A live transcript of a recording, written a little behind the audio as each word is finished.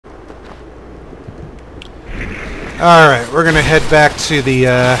Alright, we're gonna head back to the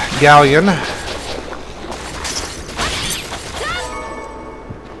galleon.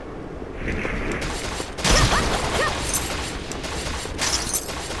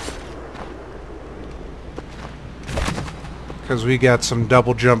 Because we got some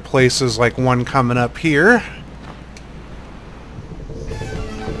double jump places like one coming up here.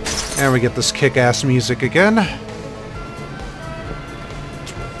 And we get this kick-ass music again.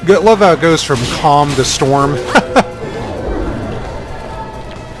 Love how it goes from calm to storm.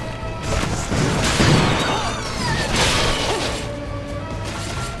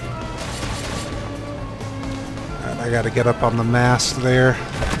 I gotta get up on the mast there.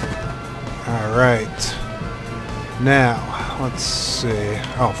 Alright. Now, let's see.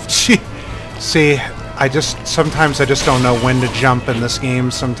 Oh, gee. See, sometimes I just don't know when to jump in this game.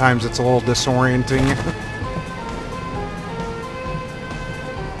 Sometimes it's a little disorienting.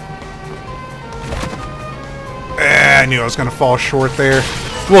 I knew I was going to fall short there.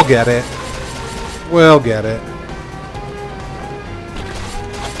 We'll get it. We'll get it.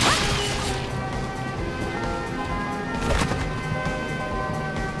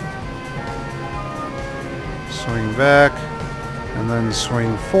 Swing back, and then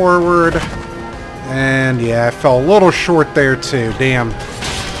swing forward. And yeah, I fell a little short there too. Damn.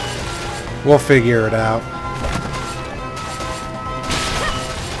 We'll figure it out.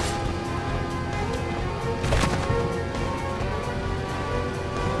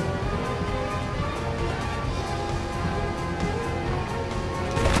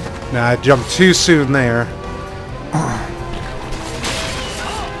 Nah, I jumped too soon there.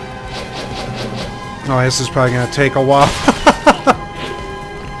 Oh, this is probably going to take a while.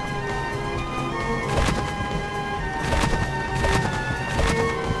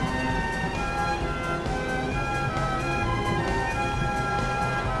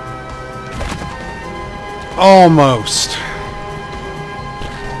 Almost.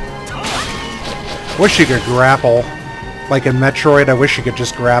 Wish you could grapple. Like in Metroid, I wish you could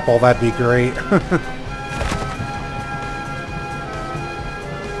just grapple. That'd be great.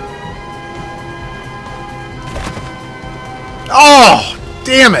 Oh!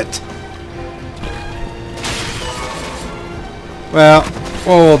 Damn it! Well,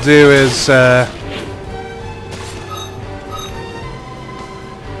 what we'll do is, yeah,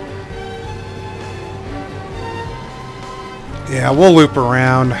 we'll loop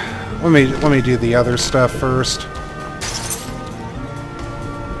around. Let me do the other stuff first.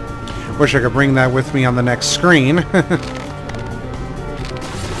 Wish I could bring that with me on the next screen.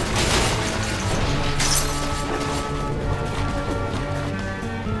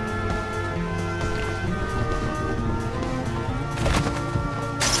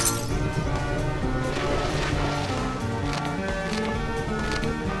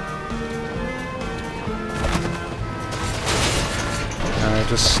 I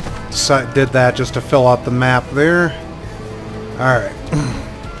just did that just to fill out the map there. Alright.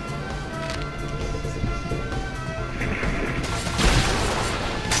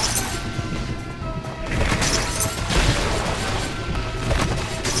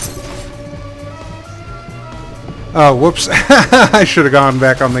 Oh, whoops. I should have gone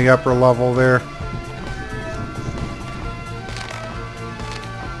back on the upper level there.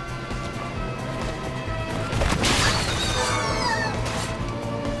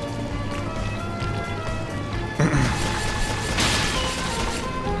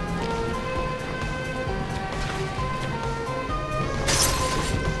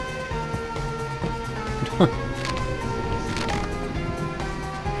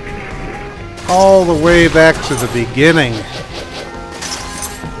 All the way back to the beginning.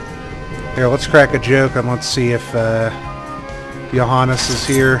 Here, let's crack a joke and let's see if Johannes is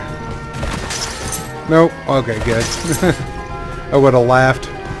here. Nope. Okay, good. I would have laughed.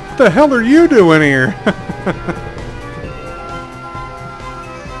 What the hell are you doing here?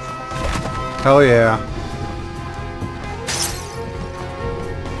 Hell yeah.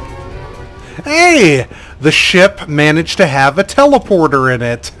 Hey! The ship managed to have a teleporter in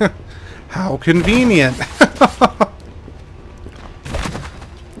it. How convenient.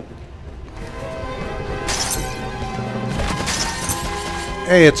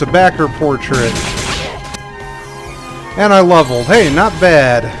 Hey, it's a backer portrait. And I leveled. Hey, not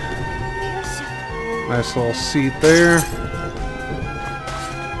bad. Nice little seat there.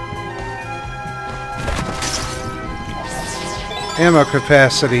 Ammo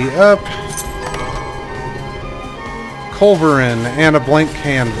capacity up. Culverin and a blank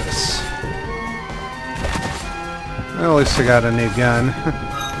canvas. Well, at least I got a new gun.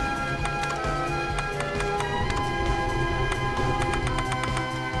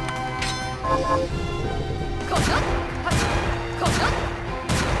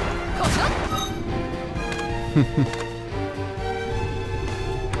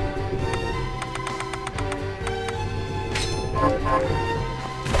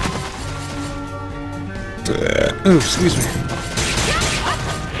 Ooh, excuse me.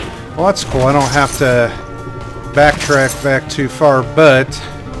 Well, that's cool. I don't have to backtrack back too far, but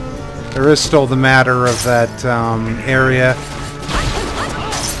there is still the matter of that area.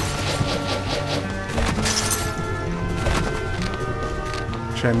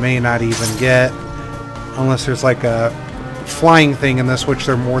 Which I may not even get. Unless there's like a flying thing in this, which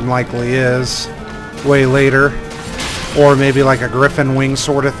there more than likely is. Way later. Or maybe like a griffin wing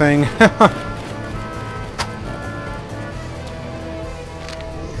sort of thing.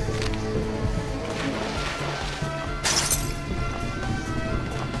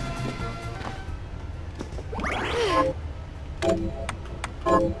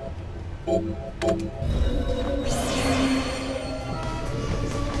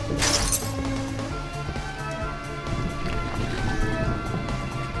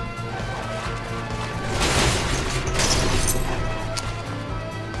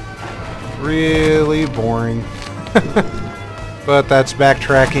 Really boring. But that's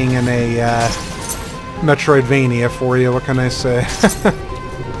backtracking in a Metroidvania for you, what can I say?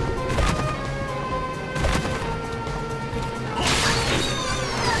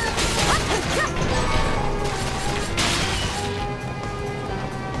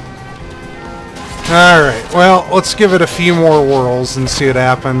 Alright, well, let's give it a few more whirls and see what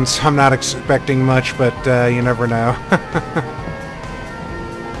happens. I'm not expecting much, but you never know.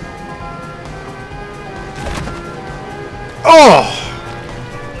 Oh!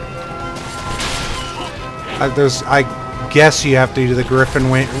 I guess you have to do the griffin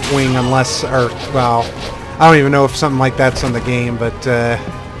wing unless, or, well, I don't even know if something like that's in the game, but,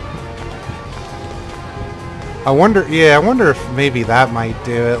 I wonder if maybe that might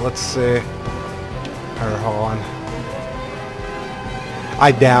do it. Let's see. Or, hold on.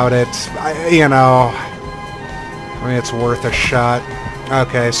 I doubt it. You know, I mean, it's worth a shot.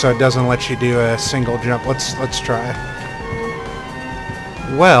 Okay, so it doesn't let you do a single jump. Let's try.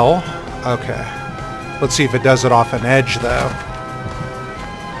 Well, okay. Let's see if it does it off an edge, though.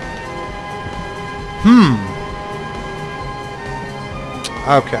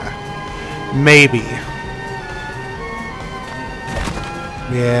 Okay. Maybe.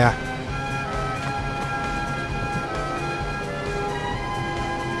 Yeah.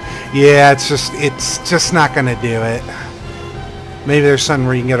 Yeah, it's just not gonna do it. Maybe there's something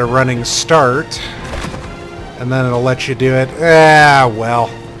where you can get a running start. And then it'll let you do it. Ah, well.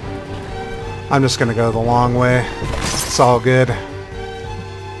 I'm just going to go the long way. It's all good.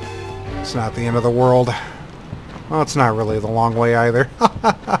 It's not the end of the world. Well, it's not really the long way either.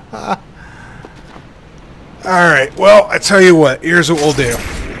 Alright, well, I tell you what. Here's what we'll do.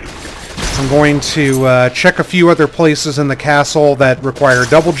 I'm going to check a few other places in the castle that require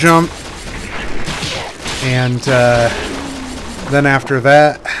double jump. And then after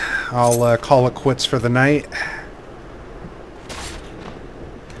that, I'll call it quits for the night.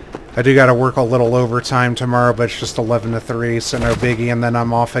 I do got to work a little overtime tomorrow, but it's just 11 to 3, so no biggie, and then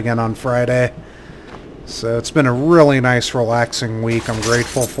I'm off again on Friday. So it's been a really nice, relaxing week. I'm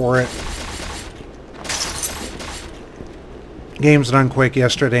grateful for it. Game's done quick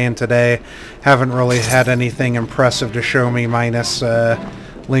yesterday and today. Haven't really had anything impressive to show me, minus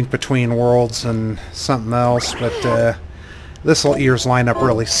Link Between Worlds and something else, but this year's lineup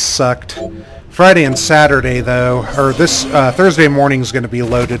really sucked. Friday and Saturday, though, or this Thursday morning is going to be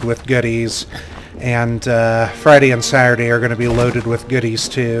loaded with goodies, and Friday and Saturday are going to be loaded with goodies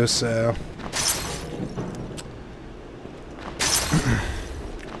too, so...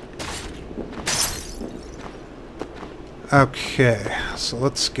 Okay, so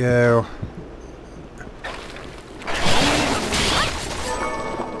let's go...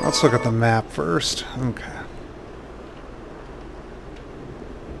 Let's look at the map first. Okay.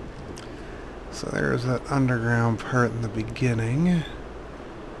 So there's that underground part in the beginning.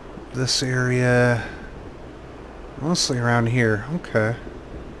 This area, mostly around here. Okay.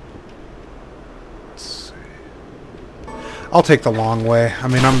 Let's see. I'll take the long way. I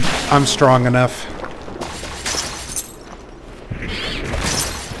mean, I'm strong enough.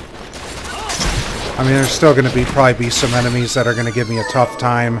 I mean, there's still going to probably be some enemies that are going to give me a tough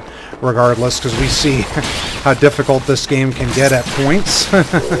time, regardless, because we see how difficult this game can get at points.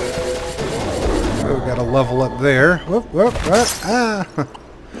 Got a level up there. Whoop, whoop, whoop, ah.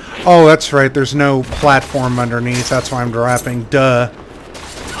 Oh, that's right. There's no platform underneath. That's why I'm dropping. Duh.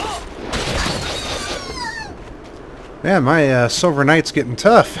 Man, my Silver Knight's getting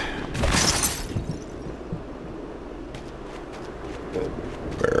tough.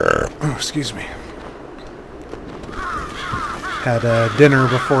 excuse me. Had dinner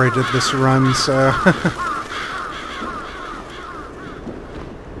before I did this run, so...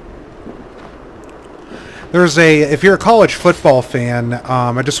 if you're a college football fan,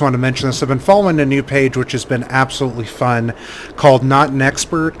 I just want to mention this. I've been following a new page, which has been absolutely fun, called Not an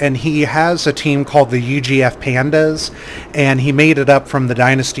Expert, and he has a team called the UGF Pandas, and he made it up from the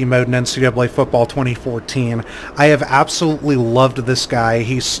Dynasty mode in NCAA Football 2014. I have absolutely loved this guy.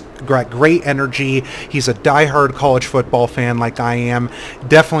 He's got great energy. He's a diehard college football fan like I am.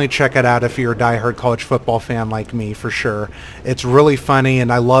 Definitely check it out if you're a diehard college football fan like me, for sure. It's really funny,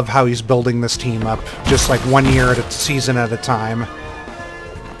 and I love how he's building this team up, just like 1 year at a season at a time.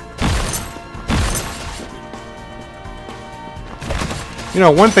 You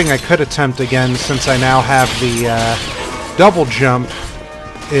know, one thing I could attempt again, since I now have the double jump,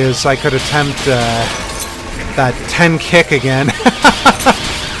 is I could attempt that 10 kick again.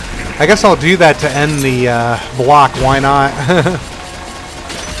 I guess I'll do that to end the block. Why not?